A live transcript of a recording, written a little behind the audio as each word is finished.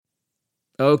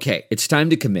Okay, it's time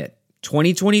to commit.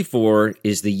 2024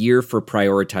 is the year for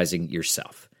prioritizing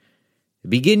yourself.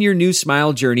 Begin your new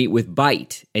smile journey with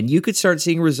Byte, and you could start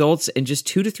seeing results in just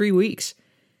 2 to 3 weeks.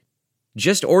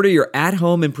 Just order your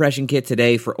at-home impression kit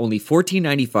today for only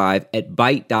 $14.95 at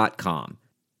Byte.com.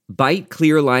 Byte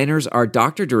clear aligners are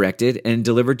doctor-directed and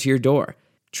delivered to your door.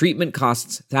 Treatment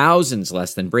costs thousands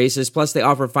less than braces, plus they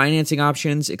offer financing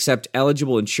options, accept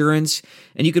eligible insurance,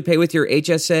 and you could pay with your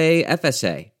HSA,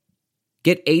 FSA.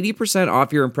 Get 80%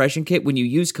 off your impression kit when you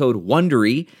use code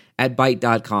WONDERY at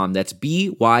Byte.com. That's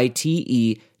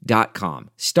BYTE.com.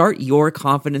 Start your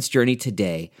confidence journey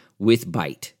today with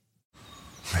Byte.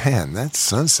 Man, that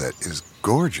sunset is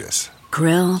gorgeous.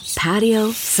 Grill,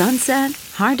 patio, sunset.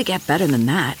 Hard to get better than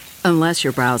that. Unless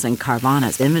you're browsing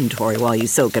Carvana's inventory while you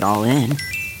soak it all in.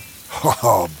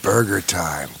 Oh, burger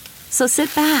time. So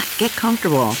sit back, get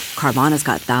comfortable. Carvana's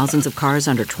got thousands of cars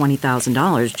under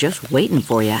 $20,000 just waiting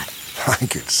for you. I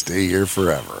could stay here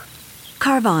forever.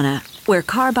 Carvana, where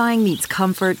car buying meets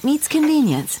comfort meets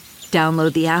convenience.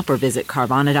 Download the app or visit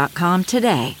Carvana.com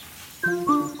today.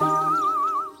 Your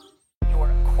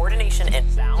coordination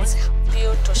and balance help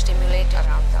you to stimulate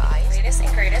around the eyes. Latest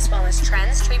and greatest wellness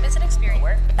trends, treatments, and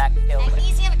experience.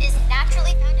 Magnesium is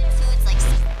naturally found in foods like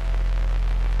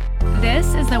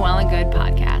This is the Well and Good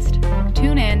podcast.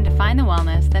 Tune in to find the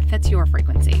wellness that fits your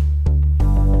frequency.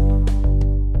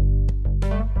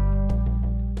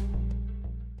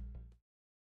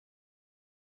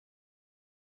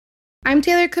 I'm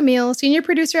Taylor Camille, senior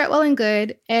producer at Well and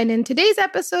Good, and in today's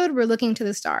episode, we're looking to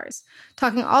the stars,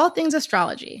 talking all things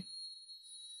astrology.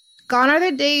 Gone are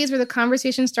the days where the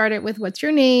conversation started with what's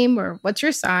your name or what's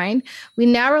your sign. We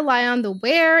now rely on the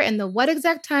where and the what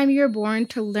exact time you were born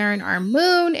to learn our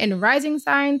moon and rising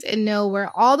signs and know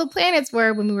where all the planets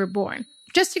were when we were born,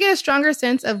 just to get a stronger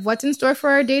sense of what's in store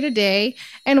for our day-to-day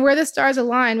and where the stars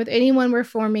align with anyone we're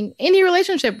forming any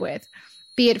relationship with,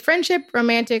 be it friendship,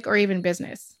 romantic, or even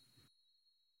business.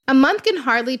 A month can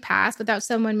hardly pass without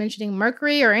someone mentioning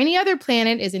Mercury or any other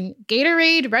planet is in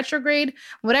Gatorade, retrograde,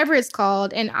 whatever it's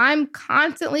called, and I'm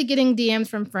constantly getting DMs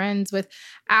from friends with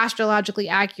astrologically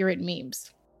accurate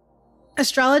memes.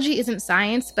 Astrology isn't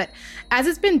science, but as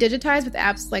it's been digitized with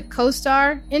apps like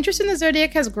CoStar, interest in the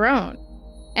Zodiac has grown.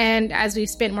 And as we've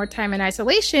spent more time in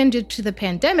isolation due to the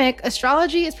pandemic,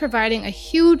 astrology is providing a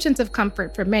huge sense of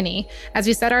comfort for many as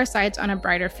we set our sights on a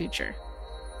brighter future.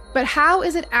 But how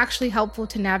is it actually helpful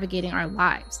to navigating our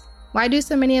lives? Why do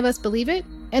so many of us believe it?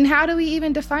 And how do we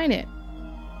even define it?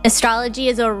 astrology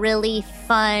is a really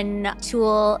fun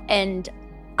tool and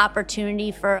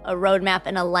opportunity for a roadmap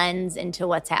and a lens into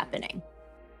what's happening.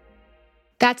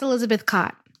 That's Elizabeth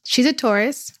Cott. She's a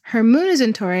Taurus, her moon is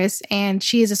in Taurus, and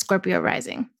she is a Scorpio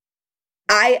rising.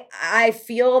 I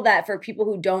feel that for people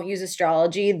who don't use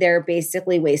astrology, they're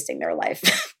basically wasting their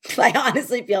life. I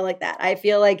honestly feel like that. I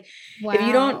feel like if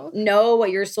you don't know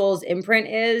what your soul's imprint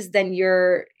is, then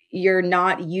you're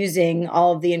not using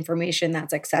all of the information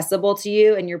that's accessible to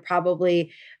you, and you're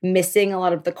probably missing a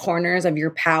lot of the corners of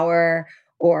your power,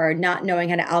 or not knowing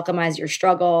how to alchemize your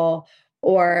struggle,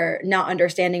 or not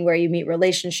understanding where you meet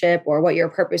relationship, or what your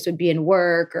purpose would be in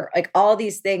work, or like all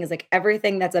these things. Like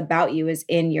everything that's about you is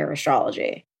in your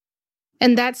astrology.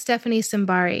 And that's Stephanie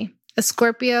Simbari, a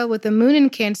Scorpio with a moon in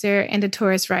Cancer and a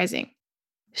Taurus rising.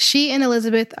 She and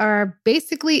Elizabeth are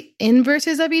basically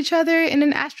inverses of each other in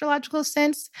an astrological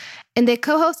sense, and they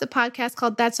co-host a podcast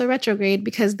called That's So Retrograde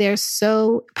because they're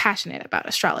so passionate about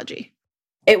astrology.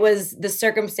 It was the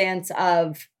circumstance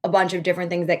of a bunch of different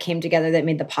things that came together that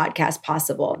made the podcast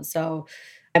possible. And so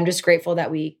I'm just grateful that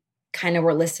we kind of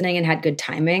were listening and had good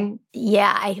timing.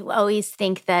 Yeah, I always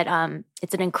think that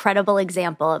it's an incredible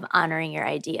example of honoring your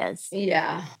ideas.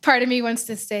 Yeah. Part of me wants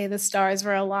to say the stars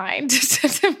were aligned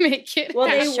to make it. Well,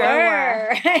 they sure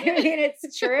were. I mean,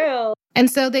 it's true.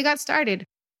 And so they got started,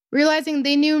 realizing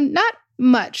they knew not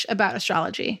much about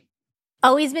astrology.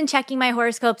 Always been checking my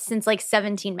horoscope since like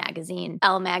 17 magazine,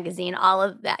 Elle magazine, all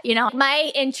of that. You know,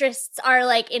 my interests are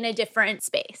like in a different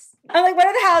space. I'm like, what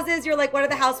are the houses? You're like, what are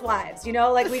the housewives? You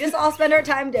know, like we just all spend our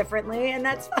time differently, and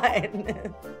that's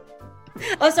fine.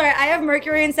 Oh, sorry. I have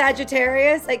Mercury in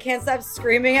Sagittarius. I can't stop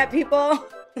screaming at people.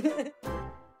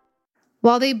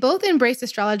 While they both embraced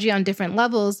astrology on different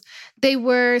levels, they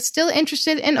were still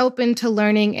interested and open to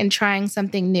learning and trying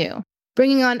something new,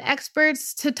 bringing on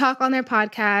experts to talk on their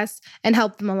podcasts and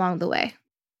help them along the way.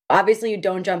 Obviously, you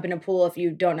don't jump in a pool if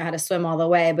you don't know how to swim all the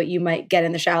way, but you might get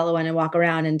in the shallow end and walk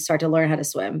around and start to learn how to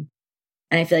swim.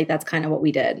 And I feel like that's kind of what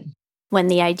we did. When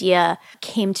the idea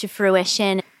came to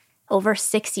fruition over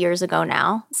 6 years ago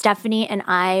now, Stephanie and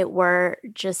I were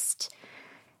just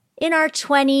in our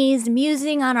 20s,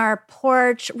 musing on our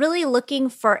porch, really looking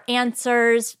for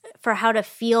answers for how to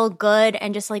feel good,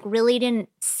 and just like really didn't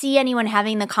see anyone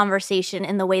having the conversation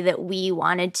in the way that we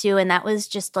wanted to. And that was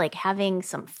just like having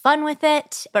some fun with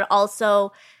it, but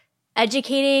also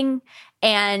educating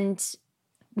and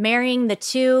marrying the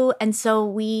two. And so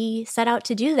we set out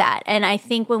to do that. And I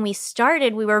think when we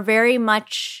started, we were very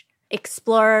much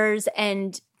explorers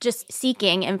and just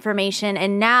seeking information.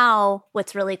 And now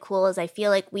what's really cool is I feel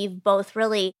like we've both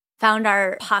really found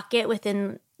our pocket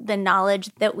within the knowledge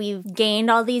that we've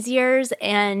gained all these years.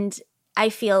 And I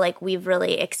feel like we've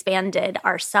really expanded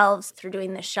ourselves through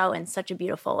doing this show in such a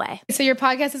beautiful way. So your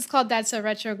podcast is called That's So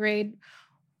Retrograde.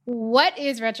 What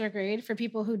is retrograde for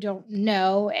people who don't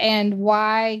know, and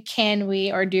why can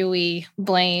we or do we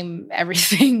blame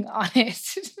everything on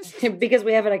it? Because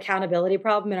we have an accountability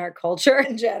problem in our culture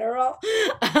in general.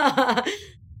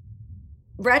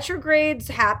 Retrogrades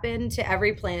happen to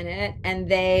every planet, and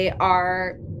they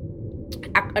are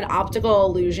an optical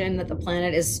illusion that the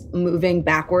planet is moving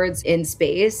backwards in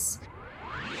space.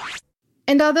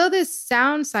 And although this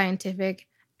sounds scientific,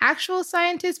 actual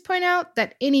scientists point out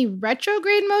that any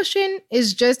retrograde motion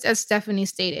is just as Stephanie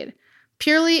stated,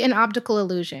 purely an optical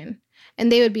illusion.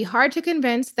 And they would be hard to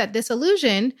convince that this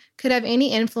illusion could have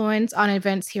any influence on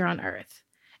events here on Earth.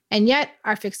 And yet,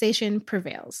 our fixation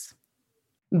prevails.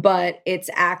 But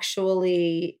it's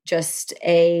actually just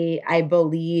I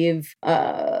believe,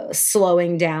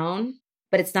 slowing down.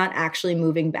 But it's not actually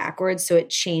moving backwards. So it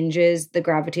changes the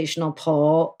gravitational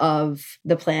pull of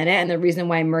the planet. And the reason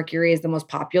why Mercury is the most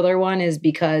popular one is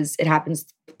because it happens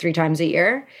 3 times a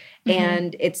year. Mm-hmm.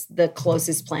 And it's the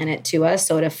closest planet to us.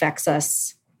 So it affects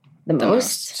us the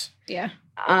most. Yeah.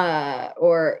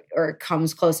 Or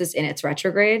comes closest in its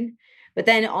retrograde. But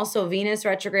then also Venus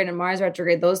retrograde and Mars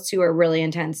retrograde, those two are really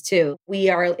intense too. We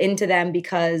are into them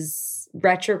because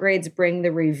retrogrades bring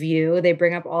the review. They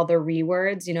bring up all the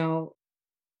rewords,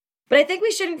 But I think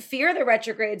we shouldn't fear the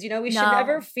retrogrades. We should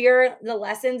never fear the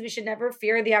lessons. We should never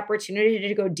fear the opportunity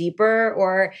to go deeper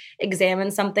or examine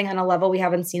something on a level we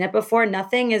haven't seen it before.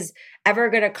 Nothing is ever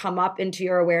going to come up into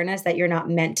your awareness that you're not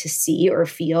meant to see or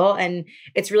feel. And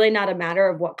it's really not a matter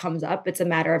of what comes up. It's a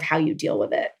matter of how you deal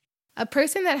with it. A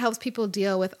person that helps people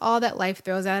deal with all that life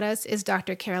throws at us is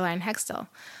Dr. Caroline Hextall,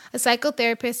 a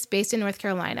psychotherapist based in North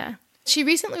Carolina. She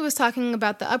recently was talking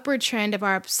about the upward trend of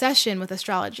our obsession with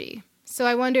astrology. So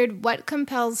I wondered what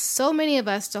compels so many of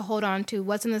us to hold on to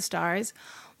what's in the stars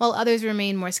while others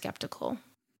remain more skeptical.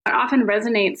 It often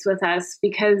resonates with us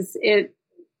because it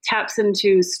taps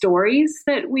into stories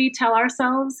that we tell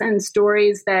ourselves and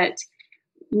stories that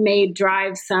may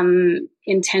drive some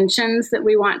intentions that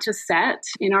we want to set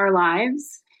in our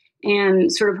lives and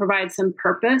sort of provide some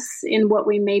purpose in what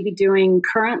we may be doing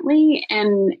currently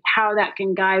and how that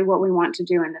can guide what we want to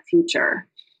do in the future.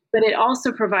 But it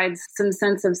also provides some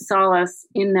sense of solace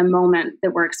in the moment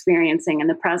that we're experiencing in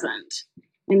the present.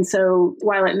 And so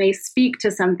while it may speak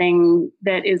to something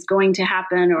that is going to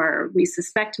happen or we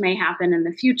suspect may happen in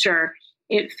the future,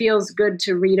 it feels good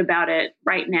to read about it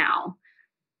right now.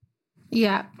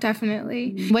 Yeah,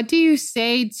 definitely. What do you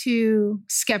say to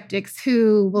skeptics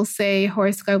who will say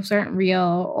horoscopes aren't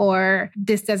real or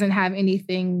this doesn't have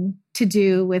anything to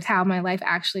do with how my life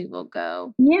actually will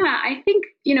go? Yeah, I think,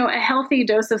 a healthy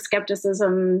dose of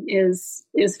skepticism is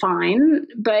fine.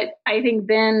 But I think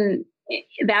then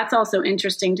that's also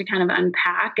interesting to kind of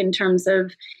unpack in terms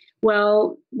of,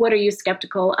 well, what are you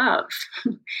skeptical of?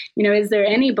 Is there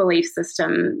any belief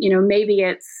system? Maybe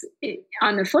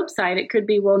on the flip side, it could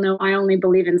be, well, no, I only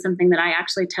believe in something that I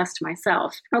actually test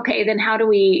myself. Okay, then how do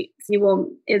we see, well,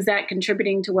 is that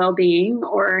contributing to well-being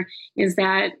or is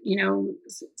that,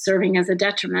 serving as a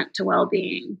detriment to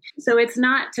well-being? So it's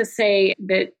not to say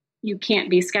that you can't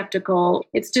be skeptical.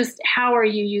 It's just, how are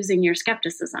you using your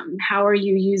skepticism? How are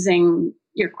you using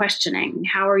your questioning?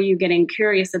 How are you getting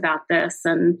curious about this?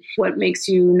 And what makes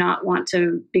you not want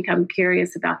to become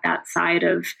curious about that side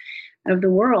of the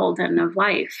world and of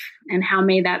life? And how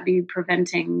may that be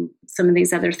preventing some of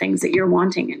these other things that you're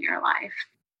wanting in your life?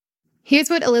 Here's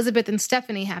what Elizabeth and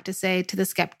Stephanie have to say to the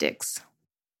skeptics.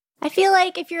 I feel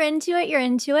like if you're into it, you're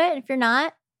into it. If you're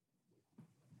not,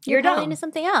 you're probably into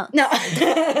something else. No,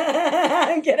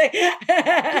 I'm kidding.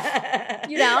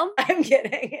 I'm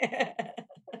kidding.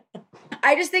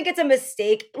 I just think it's a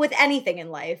mistake with anything in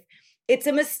life. It's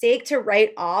a mistake to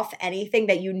write off anything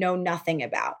that you know nothing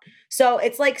about. So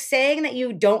it's like saying that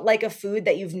you don't like a food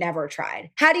that you've never tried.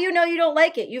 How do you know you don't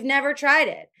like it? You've never tried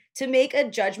it. To make a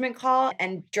judgment call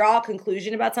and draw a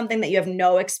conclusion about something that you have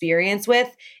no experience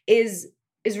with is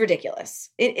is ridiculous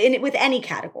with any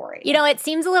category. You know, it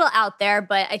seems a little out there,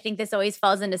 but I think this always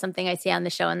falls into something I see on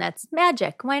the show, and that's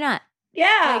magic. Why not?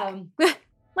 Yeah. Like,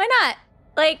 why not?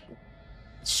 Like,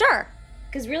 sure.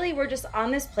 Because really, we're just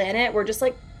on this planet. We're just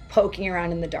like poking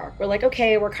around in the dark. We're like,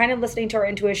 okay, we're kind of listening to our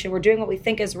intuition. We're doing what we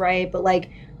think is right. But like,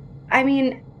 I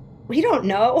mean, we don't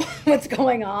know what's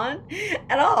going on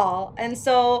at all. And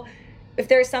so if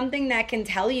there's something that can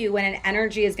tell you when an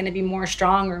energy is going to be more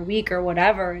strong or weak or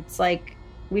whatever, it's like,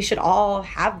 we should all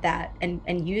have that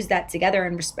and use that together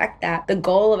and respect that. The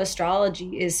goal of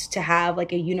astrology is to have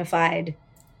like a unified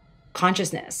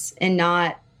consciousness and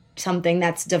not something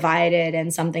that's divided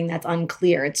and something that's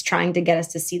unclear. It's trying to get us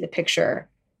to see the picture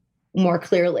more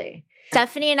clearly.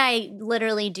 Stephanie and I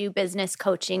literally do business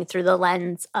coaching through the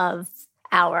lens of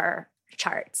our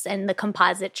charts, and the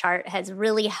composite chart has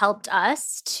really helped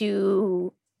us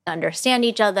to understand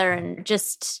each other and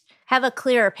just have a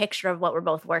clearer picture of what we're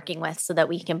both working with so that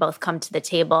we can both come to the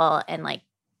table and like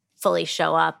fully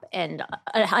show up and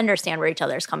understand where each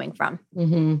other is coming from.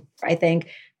 Mm-hmm. I think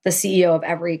the CEO of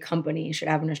every company should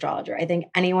have an astrologer. I think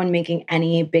anyone making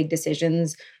any big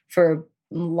decisions for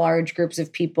large groups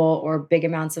of people or big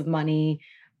amounts of money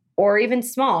or even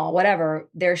small, whatever,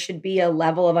 there should be a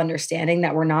level of understanding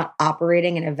that we're not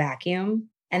operating in a vacuum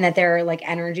and that there are like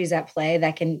energies at play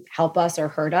that can help us or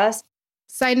hurt us.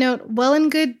 Side note, Well and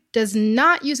Good does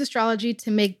not use astrology to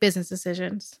make business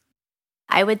decisions.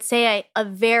 I would say a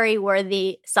very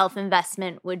worthy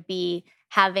self-investment would be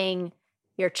having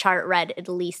your chart read at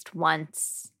least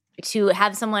once, to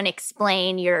have someone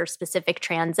explain your specific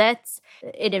transits.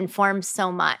 It informs so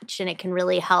much, and it can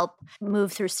really help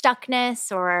move through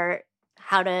stuckness or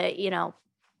how to, you know,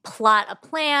 plot a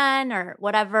plan or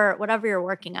whatever you're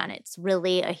working on. It's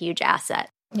really a huge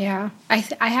asset. Yeah,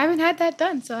 I haven't had that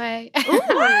done, so I have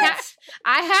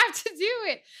to do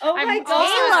it. Oh my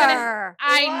God,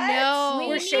 I know.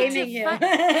 We're shaming you.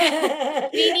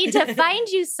 We need to find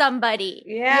you somebody.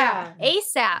 Yeah.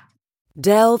 ASAP.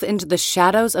 Delve into the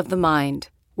shadows of the mind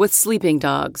with Sleeping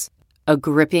Dogs, a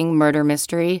gripping murder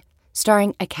mystery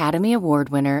starring Academy Award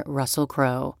winner Russell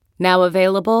Crowe. Now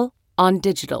available on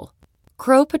digital.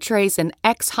 Crowe portrays an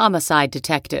ex-homicide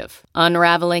detective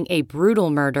unraveling a brutal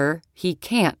murder he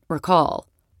can't recall.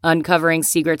 Uncovering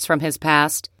secrets from his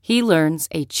past, he learns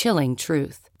a chilling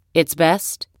truth. It's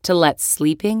best to let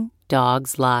sleeping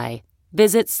dogs lie.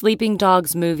 Visit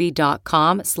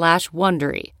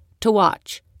sleepingdogsmovie.com/Wondery to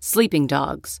watch Sleeping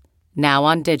Dogs, now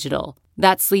on digital.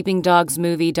 That's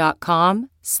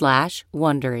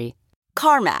sleepingdogsmovie.com/Wondery.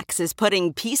 CarMax is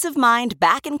putting peace of mind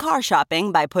back in car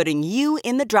shopping by putting you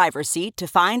in the driver's seat to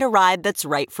find a ride that's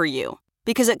right for you.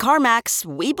 Because at CarMax,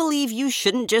 we believe you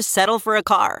shouldn't just settle for a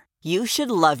car. You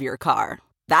should love your car.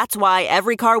 That's why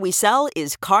every car we sell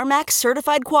is CarMax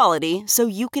certified quality, so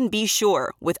you can be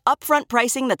sure with upfront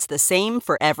pricing that's the same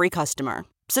for every customer.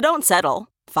 So don't settle.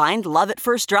 Find love at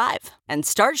first drive and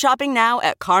start shopping now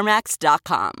at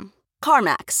CarMax.com.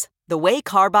 CarMax, the way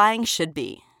car buying should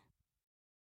be.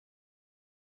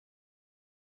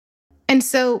 And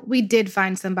so we did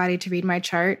find somebody to read my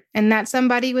chart, and that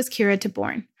somebody was Kira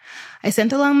Taborn. I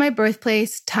sent along my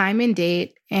birthplace, time and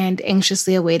date, and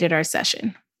anxiously awaited our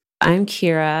session. I'm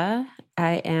Kira.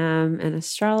 I am an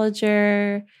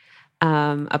astrologer,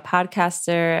 a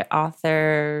podcaster,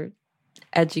 author,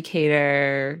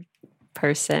 educator,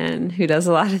 person who does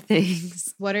a lot of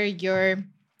things. What are your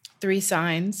 3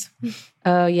 signs?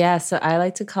 Oh, yeah. So I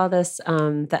like to call this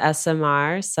the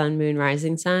SMR, Sun, Moon,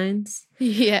 Rising signs.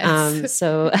 Yes.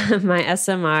 So my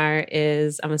SMR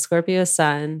is I'm a Scorpio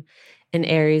Sun, an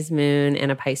Aries Moon,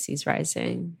 and a Pisces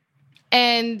Rising.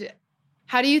 And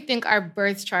how do you think our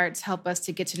birth charts help us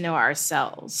to get to know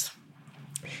ourselves?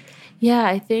 Yeah,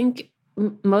 I think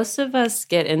most of us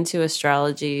get into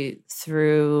astrology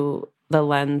through the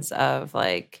lens of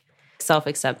like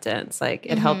self-acceptance. Like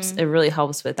it helps, it really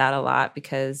helps with that a lot,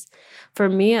 because for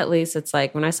me at least, it's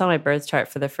like when I saw my birth chart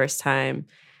for the first time,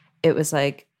 it was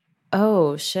like,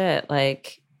 oh shit,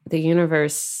 like the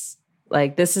universe,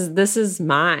 like this is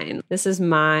mine. This is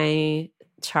my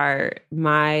chart,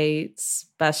 my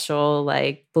special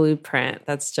like blueprint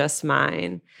that's just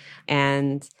mine.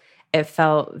 And it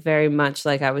felt very much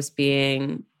like I was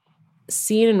being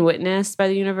seen and witnessed by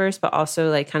the universe, but also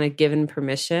like kind of given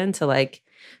permission to like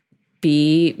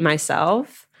be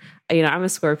myself. You know, I'm a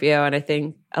Scorpio, and I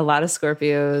think a lot of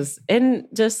Scorpios, and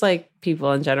just like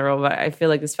people in general, but I feel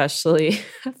like especially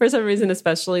for some reason,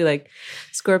 especially like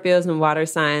Scorpios and water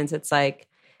signs, it's like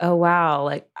oh, wow,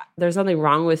 like there's nothing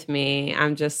wrong with me.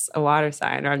 I'm just a water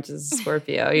sign, or I'm just a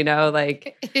Scorpio,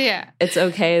 like it's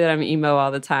okay that I'm emo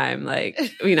all the time. Like,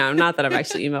 not that I'm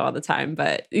actually emo all the time,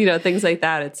 but things like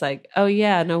that. It's like, oh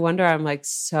yeah, no wonder I'm like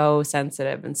so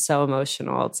sensitive and so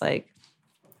emotional. It's like,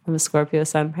 I'm a Scorpio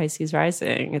sun, Pisces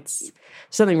rising. There's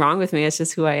nothing wrong with me. It's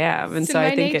just who I am. And so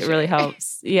I think it really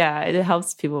helps. Yeah, it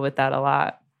helps people with that a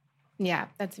lot. Yeah,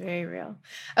 that's very real.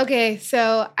 Okay,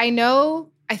 so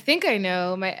I think I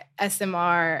know my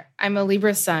SMR. I'm a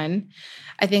Libra sun.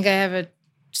 I think I have a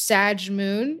Sag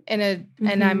moon and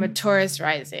I'm a Taurus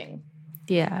rising.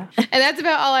 Yeah. And that's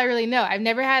about all I really know. I've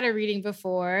never had a reading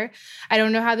before. I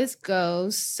don't know how this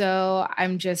goes. So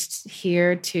I'm just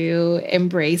here to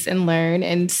embrace and learn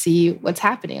and see what's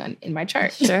happening in my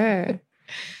chart. Sure.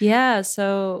 Yeah.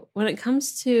 So when it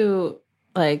comes to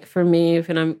like for me,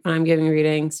 when I'm giving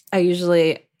readings, I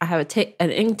have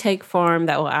an intake form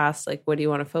that will ask like, what do you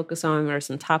want to focus on? What are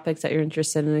some topics that you're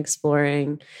interested in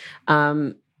exploring?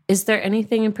 Is there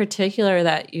anything in particular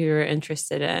that you're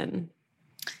interested in?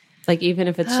 Like, even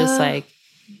if it's just like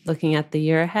looking at the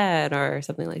year ahead or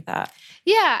something like that.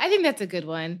 Yeah, I think that's a good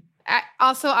one.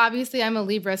 Also, obviously, I'm a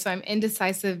Libra, so I'm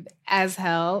indecisive as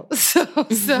hell.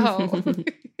 So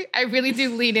I really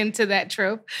do lean into that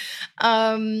trope.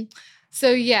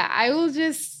 So yeah, I will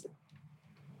just,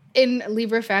 in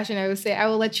Libra fashion, I would say I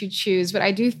will let you choose. But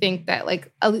I do think that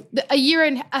like a year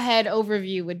ahead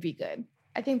overview would be good.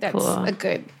 I think that's a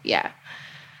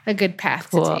good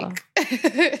path to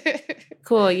take.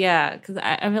 Cool, yeah, because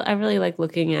I really like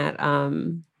looking at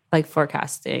like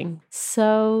forecasting.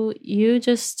 So you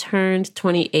just turned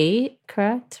 28,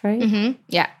 correct? Right? Mm-hmm.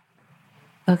 Yeah.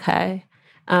 Okay.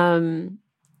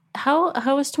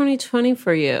 How was 2020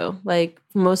 for you? Like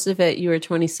most of it, you were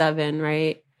 27,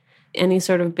 right? Any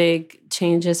sort of big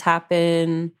changes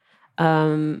happen?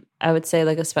 I would say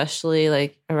like especially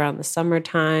like around the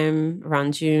summertime,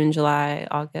 around June, July,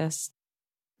 August.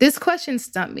 This question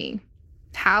stumped me.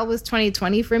 How was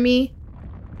 2020 for me?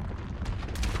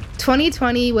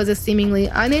 2020 was a seemingly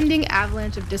unending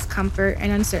avalanche of discomfort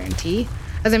and uncertainty,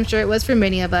 as I'm sure it was for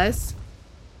many of us.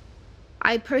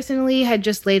 I personally had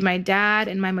just laid my dad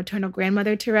and my maternal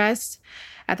grandmother to rest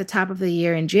at the top of the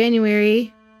year in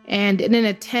January, and in an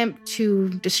attempt to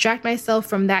distract myself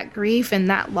from that grief and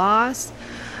that loss,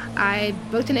 I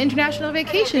booked an international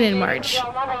vacation in March.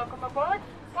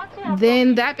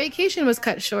 Then that vacation was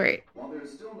cut short. While there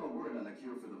is still no word on a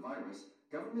cure for the virus,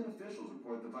 government officials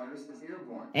report the virus is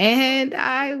airborne. And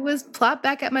I was plopped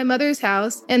back at my mother's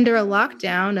house under a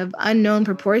lockdown of unknown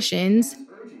proportions,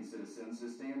 Urging citizens to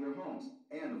stay in their homes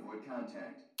and avoid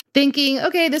contact. Thinking,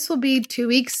 okay, this will be 2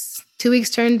 weeks. 2 weeks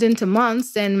turned into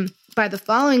months, and by the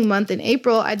following month in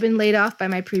April, I'd been laid off by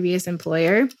my previous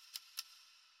employer.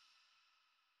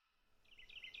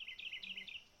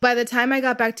 By the time I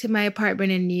got back to my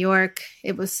apartment in New York,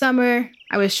 it was summer.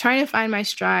 I was trying to find my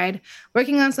stride,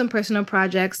 working on some personal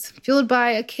projects, fueled by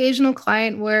occasional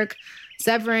client work,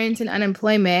 severance, and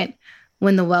unemployment,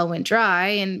 when the well went dry.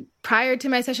 And prior to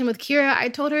my session with Kira, I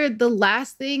told her the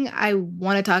last thing I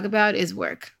want to talk about is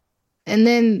work. And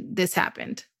then this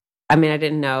happened. I mean, I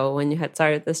didn't know when you had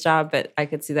started this job, but I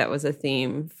could see that was a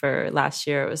theme for last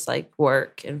year. It was like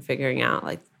work and figuring out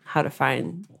like how to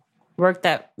find work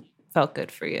that felt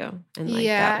good for you. And like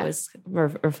that was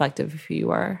reflective of who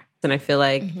you are. And I feel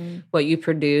like what you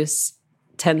produce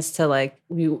tends to like,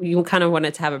 you kind of want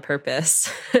it to have a purpose,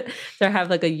 to have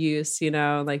like a use,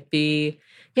 like be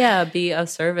of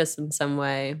service in some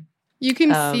way. You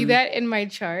can see that in my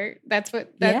chart. That's.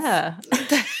 Yeah.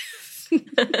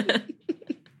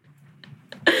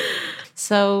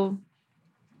 So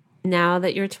now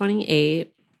that you're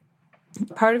 28,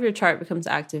 part of your chart becomes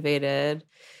activated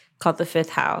called the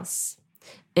fifth house.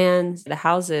 And the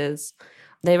houses,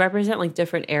 they represent like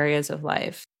different areas of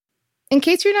life. In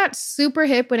case you're not super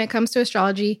hip when it comes to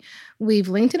astrology, we've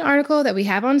linked an article that we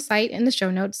have on site in the show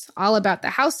notes all about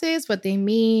the houses, what they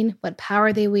mean, what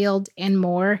power they wield, and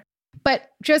more.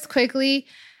 But just quickly,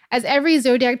 as every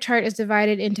zodiac chart is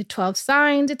divided into 12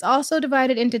 signs, it's also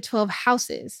divided into 12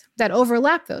 houses that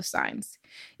overlap those signs.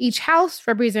 Each house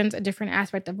represents a different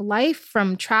aspect of life,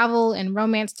 from travel and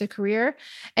romance to career,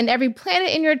 and every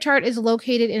planet in your chart is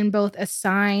located in both a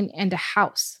sign and a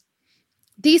house.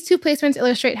 These two placements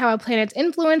illustrate how a planet's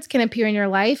influence can appear in your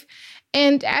life,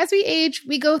 and as we age,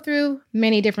 we go through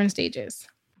many different stages.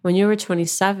 When you were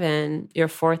 27, your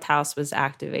fourth house was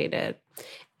activated.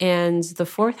 And the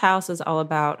fourth house is all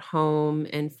about home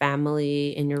and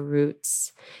family and your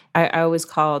roots. I always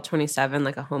call 27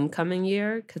 like a homecoming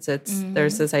year because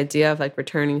there's this idea of like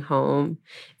returning home.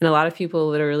 And a lot of people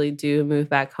literally do move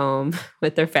back home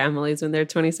with their families when they're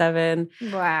 27.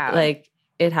 Wow. Like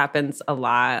it happens a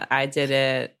lot. I did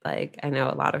it. Like I know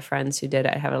a lot of friends who did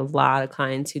it. I have a lot of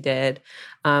clients who did.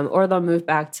 Or they'll move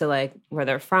back to like where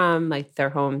they're from, like their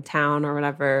hometown or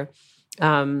whatever.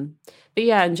 But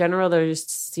yeah, in general, there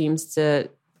just seems to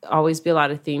always be a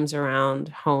lot of themes around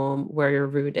home, where you're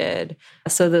rooted.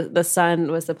 So the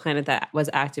sun was the planet that was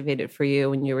activated for you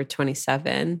when you were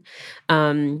 27.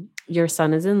 Your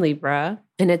sun is in Libra,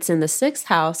 and it's in the sixth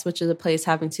house, which is a place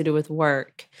having to do with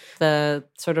work. The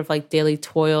sort of like daily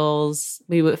toils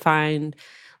we would find,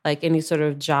 like any sort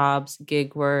of jobs,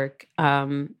 gig work,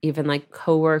 even like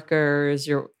coworkers,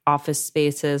 your office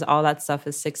spaces, all that stuff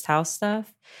is sixth house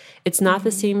stuff. It's not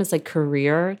the same as like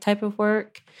career type of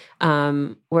work,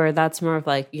 where that's more of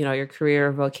like, you know, your career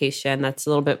or vocation. That's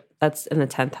in the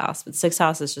 10th house. But sixth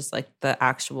house is just like the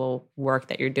actual work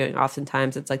that you're doing.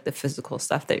 Oftentimes it's like the physical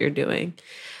stuff that you're doing.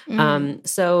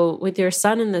 So with your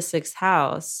sun in the sixth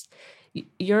house,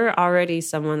 you're already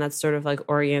someone that's sort of like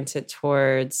oriented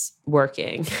towards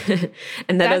working.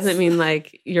 And that doesn't mean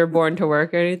like you're born to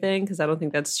work or anything, because I don't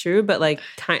think that's true. But like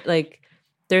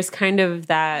there's kind of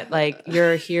that, like,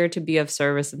 you're here to be of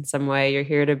service in some way. You're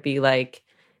here to be like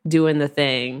doing the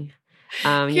thing.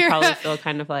 You probably feel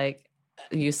kind of like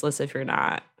useless if you're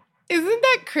not. Isn't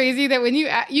that crazy that when you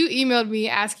emailed me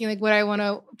asking like what I want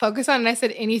to focus on, and I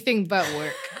said anything but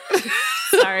work.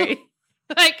 Sorry.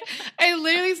 Like I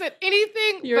literally said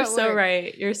anything. You're so work.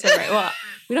 Right. You're so right. Well,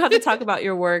 we don't have to talk about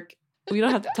your work.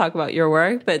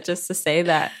 But just to say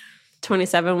that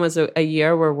 27 was a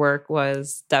year where work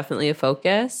was definitely a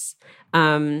focus.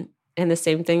 And the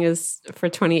same thing is for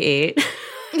 28,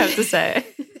 I have to say.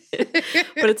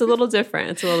 But it's a little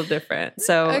different.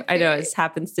 So okay. I know it just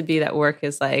happens to be that work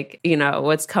is like, you know,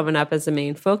 what's coming up as the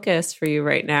main focus for you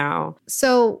right now.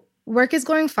 So work is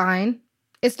going fine.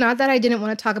 It's not that I didn't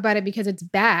want to talk about it because it's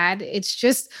bad. It's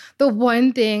just the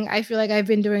one thing I feel like I've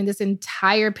been doing this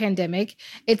entire pandemic.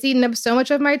 It's eaten up so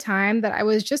much of my time that I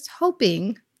was just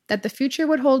hoping that the future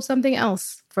would hold something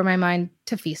else for my mind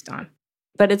to feast on.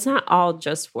 But it's not all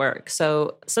just work.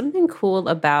 So something cool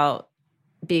about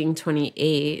being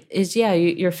 28 is,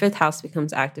 your fifth house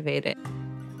becomes activated.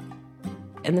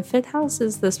 And the fifth house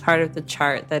is this part of the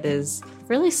chart that is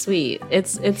really sweet.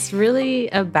 It's really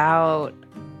about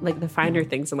like the finer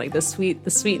things and like the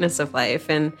sweetness of life.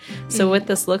 And so what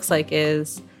this looks like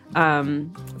is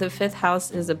the fifth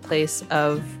house is a place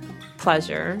of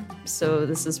pleasure. So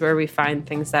this is where we find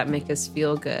things that make us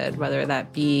feel good, whether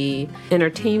that be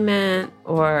entertainment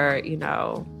or, you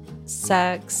know,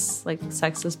 sex. Like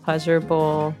sex is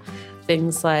pleasurable.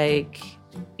 Things like,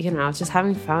 you know, just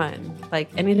having fun.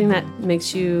 Like anything that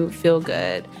makes you feel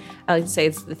good. I like to say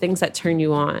it's the things that turn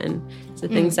you on. It's the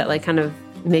things that like kind of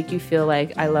make you feel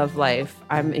like I love life.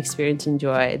 I'm experiencing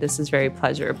joy. This is very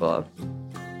pleasurable.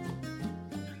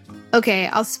 Okay,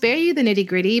 I'll spare you the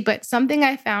nitty-gritty, but something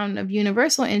I found of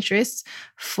universal interest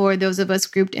for those of us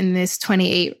grouped in this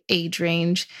 28 age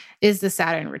range is the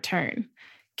Saturn return.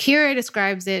 Kira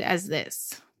describes it as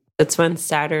this. It's when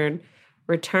Saturn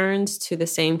returns to the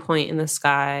same point in the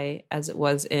sky as it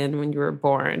was in when you were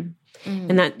born.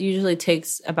 And that usually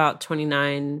takes about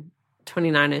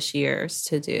 29-ish years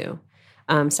to do.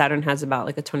 Saturn has about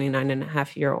like a 29 and a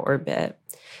half year orbit.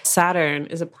 Saturn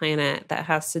is a planet that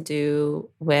has to do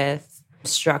with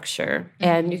structure.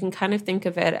 And you can kind of think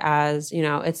of it as, you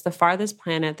know, it's the farthest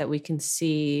planet that we can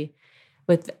see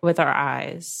with our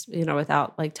eyes, you know,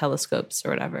 without like telescopes or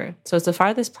whatever. So it's the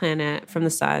farthest planet from the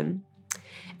sun.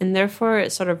 And therefore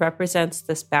it sort of represents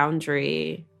this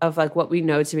boundary of like what we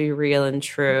know to be real and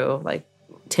true, like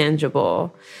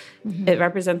tangible. It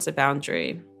represents a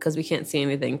boundary because we can't see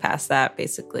anything past that,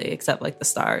 basically, except like the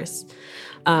stars.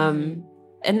 And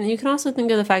you can also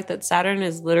think of the fact that Saturn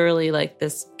is literally like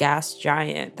this gas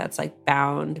giant that's like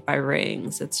bound by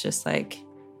rings. It's just like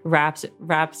wrapped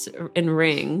in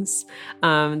rings,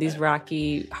 these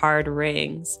rocky, hard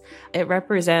rings. It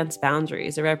represents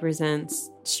boundaries. It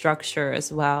represents structure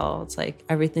as well. It's like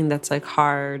everything that's like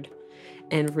hard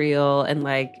and real and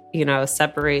like, you know,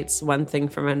 separates one thing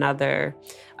from another.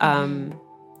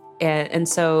 And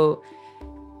so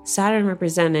Saturn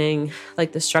representing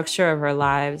like the structure of our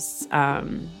lives,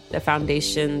 the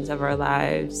foundations of our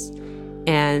lives,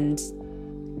 and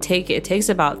it takes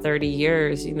about 30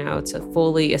 years, you know, to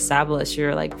fully establish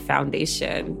your like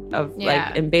foundation of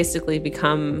like, and basically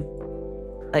become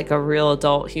like a real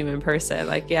adult human person.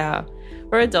 Like,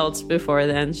 we're adults before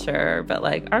then, sure, but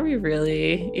like, are we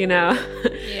really, you know?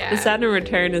 Yeah. The Saturn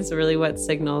return is really what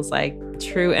signals like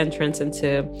true entrance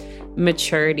into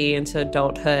maturity, into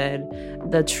adulthood,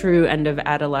 the true end of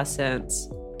adolescence.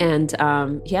 And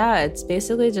it's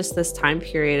basically just this time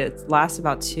period. It lasts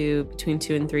about between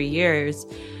 2 and 3 years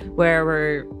where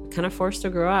we're kind of forced to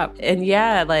grow up. And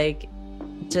like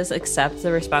just accept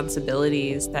the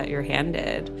responsibilities that you're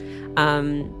handed.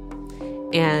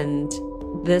 And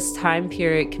this time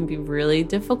period can be really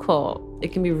difficult.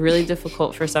 It can be really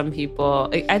difficult for some people.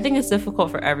 I think it's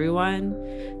difficult for everyone,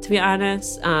 to be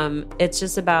honest. It's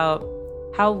just about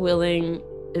how willing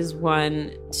is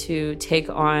one to take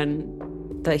on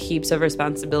the heaps of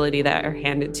responsibility that are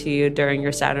handed to you during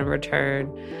your Saturn return,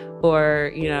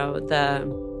 or, you know,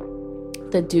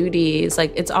 the duties.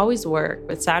 Like, it's always work.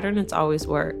 With Saturn, it's always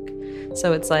work.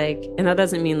 So it's like, and that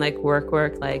doesn't mean like work,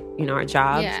 like, you know, our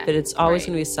jobs, but it's always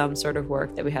going to be some sort of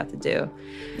work that we have to do.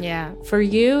 Yeah. For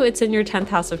you, it's in your 10th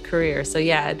house of career. So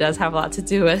yeah, it does have a lot to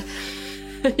do with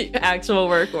actual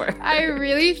work. I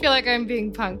really feel like I'm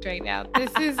being punked right now.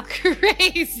 This is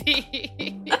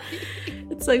crazy.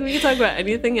 It's like we can talk about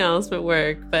anything else but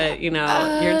work, but, you know,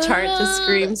 your chart just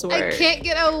screams work. I can't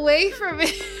get away from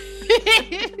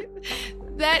it.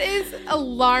 That is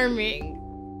alarming.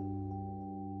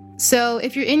 So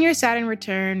if you're in your Saturn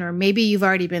return, or maybe you've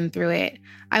already been through it,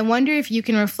 I wonder if you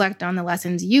can reflect on the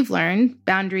lessons you've learned,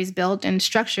 boundaries built, and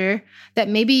structure that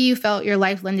maybe you felt your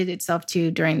life lended itself to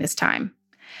during this time.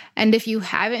 And if you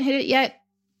haven't hit it yet,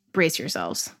 brace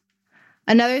yourselves.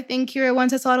 Another thing Kira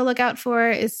wants us all to look out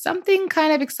for is something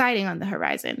kind of exciting on the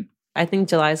horizon. I think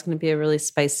July is going to be a really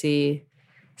spicy,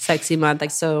 sexy month.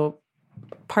 Like, so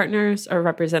partners are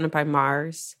represented by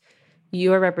Mars.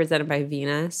 You are represented by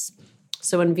Venus.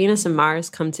 So when Venus and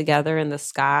Mars come together in the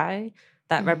sky,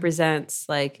 that represents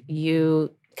like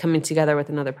you coming together with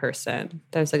another person.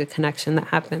 There's like a connection that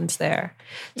happens there.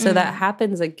 So that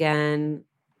happens again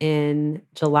in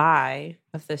July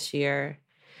of this year.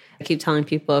 I keep telling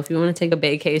people, if you want to take a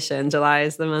vacation, July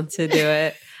is the month to do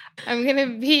it. I'm going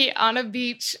to be on a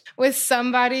beach with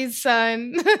somebody's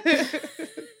son.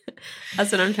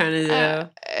 That's what I'm trying to do.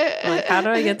 I'm like, how do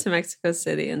I get to Mexico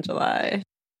City in July?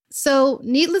 So,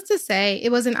 needless to say,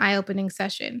 it was an eye-opening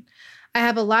session. I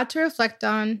have a lot to reflect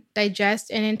on,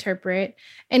 digest, and interpret,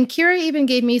 and Kira even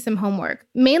gave me some homework,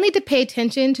 mainly to pay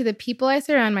attention to the people I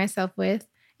surround myself with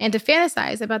and to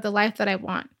fantasize about the life that I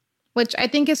want, which I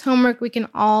think is homework we can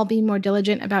all be more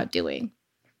diligent about doing.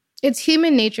 It's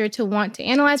human nature to want to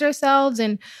analyze ourselves,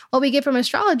 and what we get from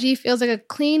astrology feels like a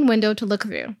clean window to look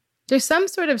through. There's some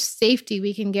sort of safety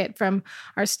we can get from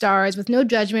our stars with no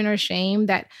judgment or shame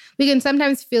that we can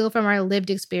sometimes feel from our lived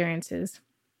experiences.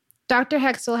 Dr.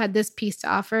 Hexel had this piece to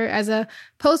offer as a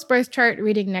post-birth chart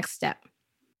reading next step.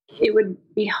 It would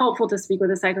be helpful to speak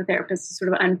with a psychotherapist to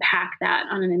sort of unpack that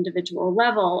on an individual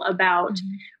level about,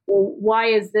 well, why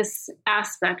is this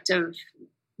aspect of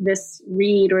this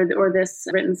read or this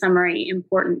written summary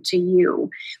important to you?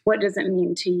 What does it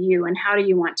mean to you? And how do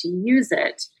you want to use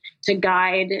it to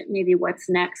guide maybe what's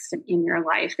next in your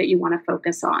life that you want to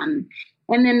focus on?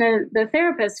 And then the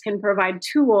therapist can provide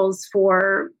tools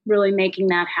for really making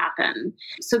that happen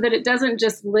so that it doesn't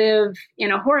just live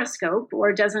in a horoscope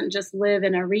or doesn't just live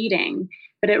in a reading,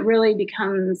 but it really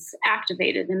becomes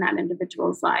activated in that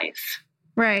individual's life.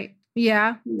 Right.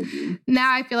 Yeah.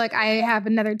 Now I feel like I have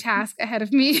another task ahead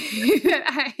of me.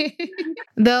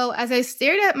 Though, as I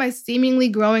stared at my seemingly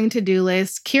growing to-do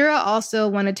list, Kira also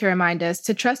wanted to remind us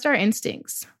to trust our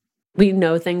instincts. We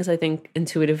know things, I think,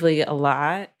 intuitively a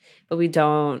lot, but we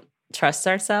don't trust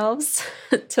ourselves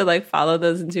to like follow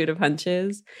those intuitive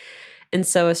hunches. And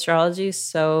so astrology is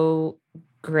so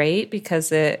great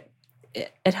because it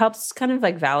helps kind of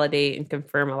like validate and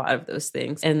confirm a lot of those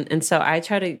things. And so I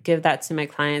try to give that to my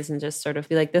clients and just sort of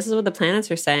be like, this is what the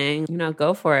planets are saying, you know,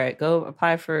 go for it. Go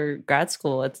apply for grad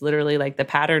school. It's literally like the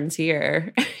pattern's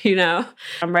here, you know?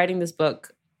 I'm writing this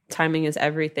book, Timing is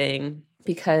Everything,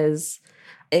 because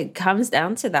it comes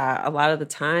down to that a lot of the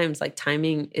times. Like,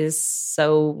 timing is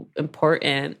so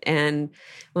important. And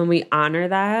when we honor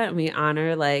that, and we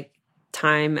honor like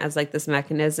time as like this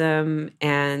mechanism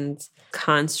and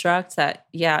construct that,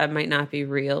 yeah, it might not be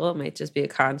real, it might just be a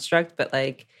construct, but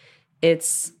like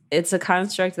it's a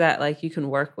construct that like you can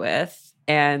work with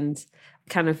and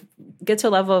kind of get to a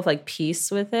level of like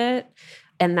peace with it.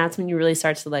 And that's when you really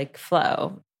start to like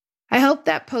flow. I hope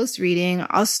that post-reading,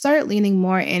 I'll start leaning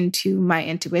more into my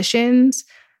intuitions,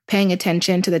 paying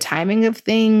attention to the timing of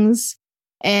things,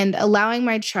 and allowing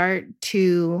my chart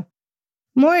to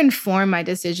more inform my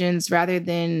decisions rather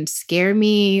than scare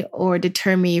me or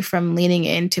deter me from leaning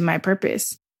into my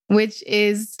purpose. which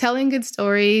is telling good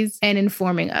stories and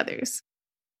informing others.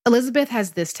 Elizabeth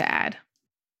has this to add.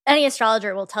 Any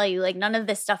astrologer will tell you, like, none of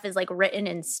this stuff is like written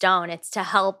in stone. It's to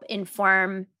help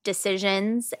inform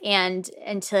decisions and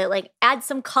to like add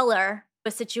some color to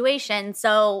a situation.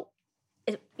 So,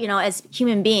 you know, as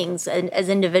human beings and as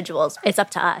individuals, it's up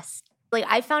to us. Like,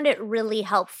 I found it really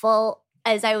helpful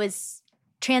as I was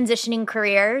transitioning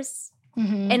careers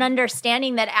and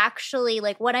understanding that actually,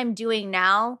 like, what I'm doing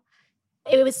now,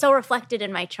 it was so reflected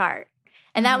in my chart.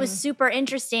 And that was super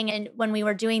interesting. And when we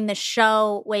were doing the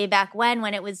show way back when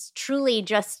it was truly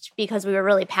just because we were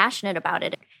really passionate about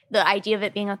it. The idea of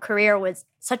it being a career was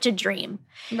such a dream.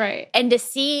 Right. And to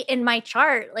see in my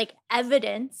chart, like,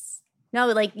 evidence, no,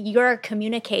 like, you're a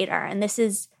communicator and this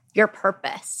is your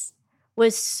purpose,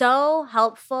 was so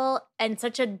helpful and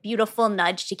such a beautiful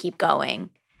nudge to keep going.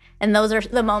 And those are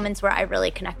the moments where I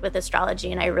really connect with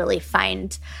astrology and I really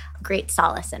find great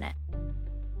solace in it.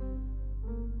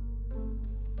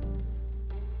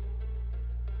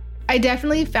 I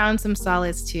definitely found some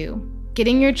solace too.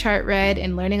 Getting your chart read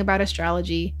and learning about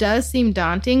astrology does seem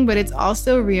daunting, but it's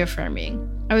also reaffirming.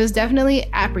 I was definitely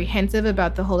apprehensive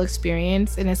about the whole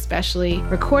experience and especially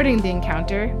recording the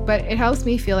encounter, but it helps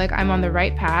me feel like I'm on the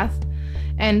right path.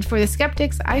 And for the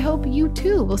skeptics, I hope you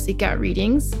too will seek out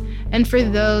readings. And for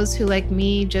those who, like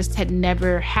me, just had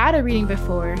never had a reading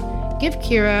before, give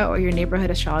Kira or your neighborhood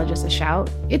astrologist a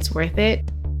shout. It's worth it.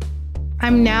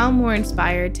 I'm now more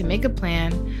inspired to make a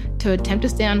plan, to attempt to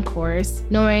stay on course,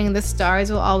 knowing the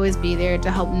stars will always be there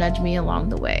to help nudge me along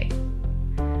the way.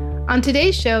 On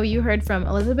today's show, you heard from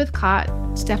Elizabeth Kott,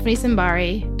 Stephanie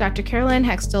Simbari, Dr. Caroline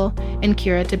Hextall, and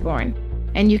Kira Tidborn.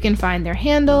 And you can find their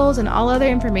handles and all other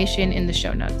information in the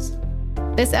show notes.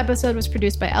 This episode was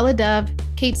produced by Ella Dove,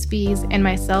 Kate Spies, and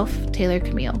myself, Taylor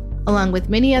Camille, along with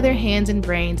many other hands and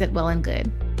brains at Well and Good.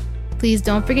 Please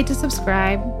don't forget to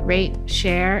subscribe, rate,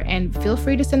 share, and feel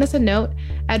free to send us a note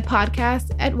at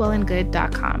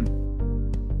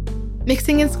podcast@wellandgood.com.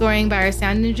 Mixing and scoring by our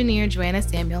sound engineer, Joanna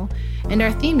Samuel, and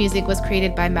our theme music was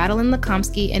created by Madeline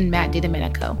Lekomsky and Matt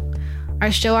DiDomenico.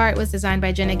 Our show art was designed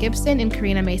by Jenna Gibson and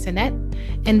Karina Masonette,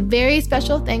 and very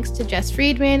special thanks to Jess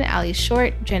Friedman, Ali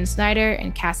Short, Jen Snyder,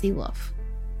 and Cassie Wolf.